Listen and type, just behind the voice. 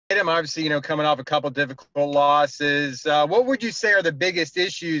Tatum, obviously, coming off a couple difficult losses. What would you say are the biggest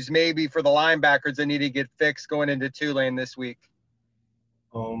issues maybe for the linebackers that need to get fixed going into Tulane this week?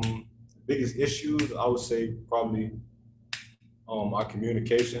 Biggest issues, I would say probably our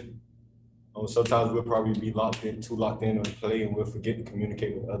communication. Sometimes we'll probably be too locked in on the play, and we'll forget to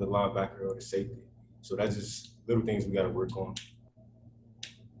communicate with the other linebacker or the safety. So that's just little things we got to work on.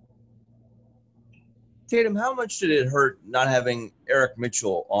 Tatum, how much did it hurt not having Eric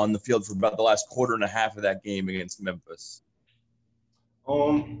Mitchell on the field for about the last quarter and a half of that game against Memphis?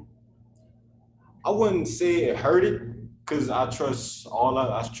 I wouldn't say it hurt it because I trust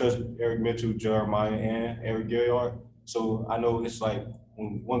Eric Mitchell, Jeremiah, and Eric Gilliard. So I know it's like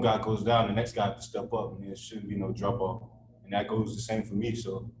when one guy goes down, the next guy has to step up, and there shouldn't be no drop off. And that goes the same for me.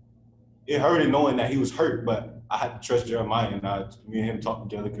 So it hurted knowing that he was hurt, but I had to trust Jeremiah, and me and him talk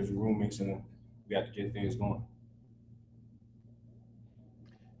together because we're roommates, and we have to get things going.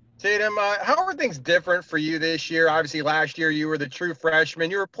 Tatum, how are things different for you this year? Obviously, last year you were the true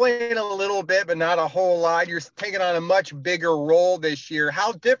freshman. You were playing a little bit, but not a whole lot. You're taking on a much bigger role this year.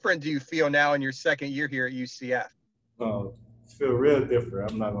 How different do you feel now in your second year here at UCF? Feel real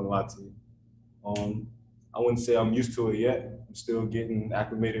different. I'm not gonna lie to you. I wouldn't say I'm used to it yet. I'm still getting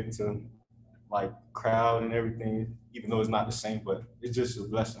acclimated to like crowd and everything, even though it's not the same. But it's just a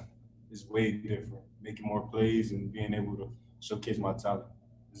blessing. It's way different. Making more plays and being able to showcase my talent.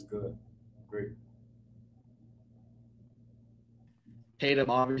 It's good. Great. Tatum,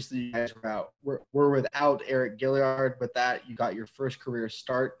 obviously you guys were without Eric Gilliard. With that, you got your first career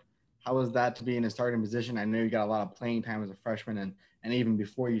start. How was that to be in a starting position? I know you got a lot of playing time as a freshman and even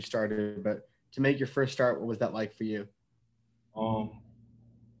before you started, but to make your first start, what was that like for you?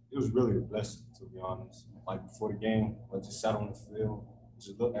 It was really a blessing, to be honest. Like before the game, I just sat on the field,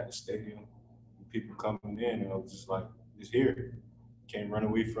 just looked at the stadium, and people coming in, and I was just like, it's here. Can't run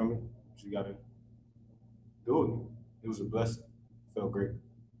away from it. So you gotta do it. It was a blessing. It felt great.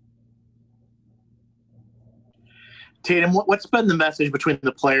 Tatum, what's been the message between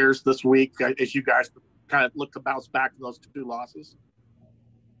the players this week as you guys kind of look to bounce back from those two losses?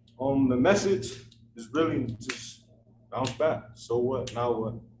 The message is really just bounce back. So what? Now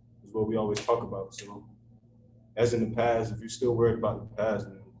what? Is what we always talk about. So as in the past, if you're still worried about the past,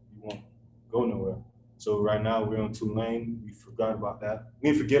 then you won't go nowhere. So right now we're on Tulane. We forgot about that. We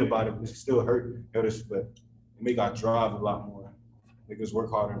didn't forget about it, but it still hurt us, but it make our drive a lot more, make us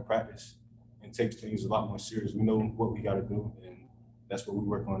work harder in practice and take things a lot more serious. We know what we got to do, and that's what we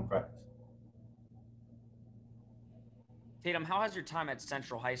work on in practice. Tatum, how has your time at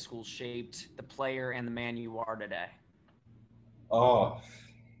Central High School shaped the player and the man you are today?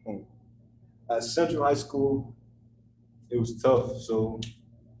 At Central High School, it was tough. So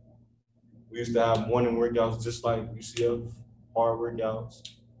we used to have morning workouts just like UCF, hard workouts,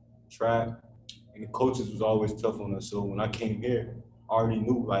 track, and the coaches was always tough on us. So when I came here, I already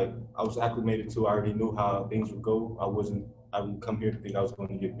knew, like, I was acclimated to, I already knew how things would go. I didn't come here to think I was going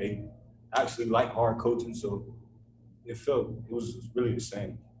to get paid. I actually like hard coaching, so it was really the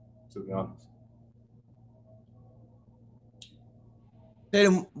same, to be honest.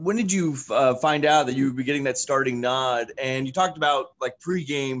 Tatum, when did you find out that you would be getting that starting nod? And you talked about like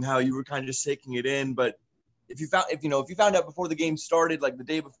pregame, how you were kind of just taking it in. But if you found out before the game started, like the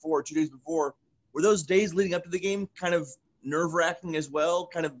day before, 2 days before, were those days leading up to the game kind of nerve-wracking as well?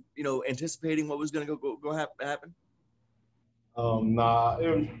 Kind of anticipating what was going to go happen? Nah,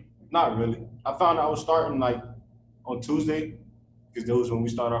 not really. I found out I was starting like on Tuesday because that was when we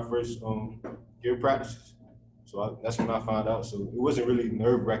start our first year practices. So that's when I found out. So it wasn't really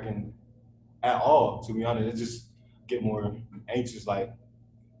nerve-wracking at all, to be honest. It just get more anxious, like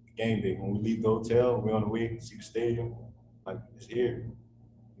game day. When we leave the hotel, we're on the way to see the stadium. Like, it's here.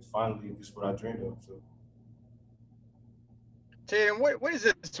 It's finally just what I dreamed of. So. Tatum, what has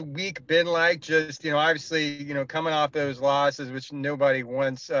this week been like? Just, obviously, coming off those losses, which nobody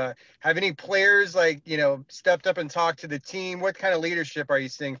wants. Have any players, stepped up and talked to the team? What kind of leadership are you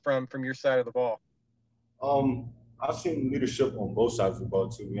seeing from your side of the ball? I've seen leadership on both sides of the ball,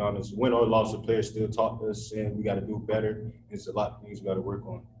 to be honest. Win or loss, the players still talk to us saying we got to do better. There's a lot of things we got to work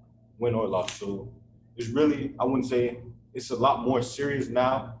on, win or loss. So it's really, I wouldn't say it's a lot more serious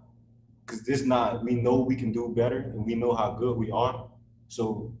now because we know we can do better and we know how good we are.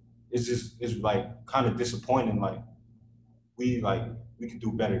 So it's like kind of disappointing. Like we can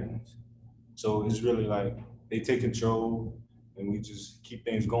do better than this. So it's really like they take control and we just keep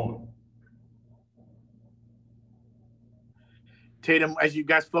things going. Tatum, as you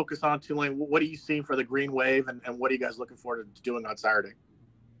guys focus on Tulane, what are you seeing for the Green Wave, and what are you guys looking forward to doing on Saturday?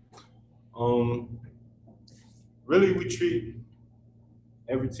 Really, we treat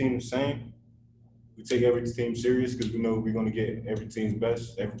every team the same. We take every team serious because we know we're going to get every team's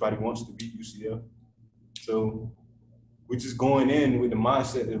best. Everybody wants to beat UCF. So we're just going in with the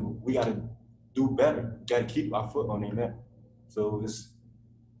mindset that we got to do better. We got to keep our foot on their neck. So this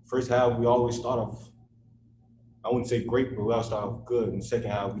first half, we always start off, I wouldn't say great, but we always start off good. In the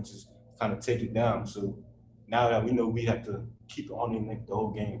second half, we just kind of take it down. So now that we know we have to keep it on their neck the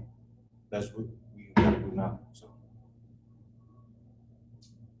whole game, that's what we got to do now. So.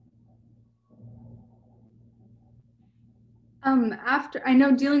 After, I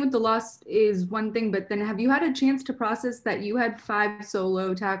know dealing with the loss is one thing, but then have you had a chance to process that you had 5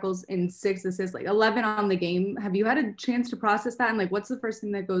 solo tackles and 6 assists, like 11 on the game? Have you had a chance to process that? And like, what's the first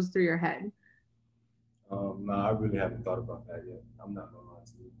thing that goes through your head? No, I really haven't thought about that yet. I'm not gonna lie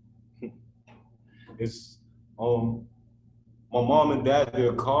to you. It's my mom and dad,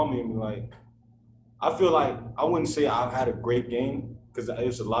 they'll call me and be like, I feel like I wouldn't say I've had a great game because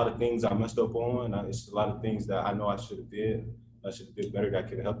there's a lot of things I messed up on. It's a lot of things that I know I should have did. I should have did better. That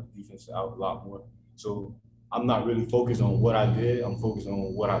could have helped the defense out a lot more. So I'm not really focused on what I did. I'm focused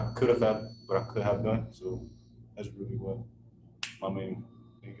on what I could have had, what I could have done. So that's really what my main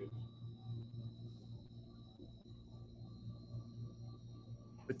thing is.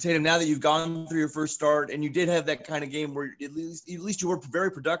 But Tatum, now that you've gone through your first start and you did have that kind of game where at least you were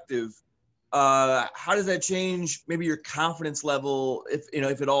very productive, how does that change maybe your confidence level,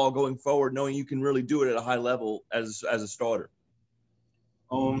 if at all, going forward, knowing you can really do it at a high level as a starter?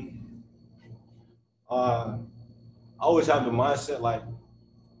 I always have the mindset like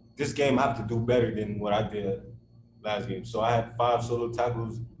this game I have to do better than what I did last game. So I had 5 solo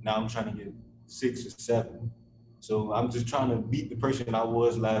tackles. Now I'm trying to get 6 or 7. So I'm just trying to beat the person I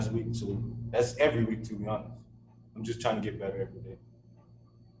was last week. So that's every week, to be honest. I'm just trying to get better every day.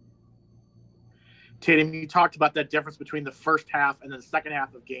 Tatum, you talked about that difference between the first half and the second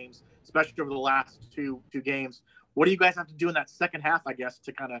half of games, especially over the last two games. What do you guys have to do in that second half, I guess,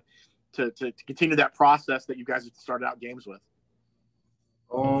 to kind of to continue that process that you guys have started out games with?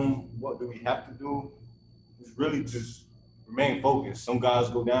 What do we have to do? It's really just remain focused. Some guys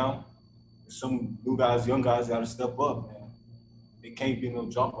go down. Some new guys, young guys got to step up, man. It can't be no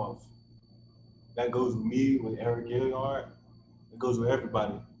drop-off. That goes with me, with Eric Gilliard. It goes with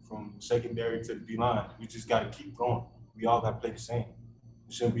everybody from secondary to the D-line. We just got to keep going. We all got to play the same.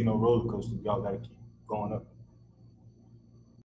 There shouldn't be no roller coaster. We all got to keep going up.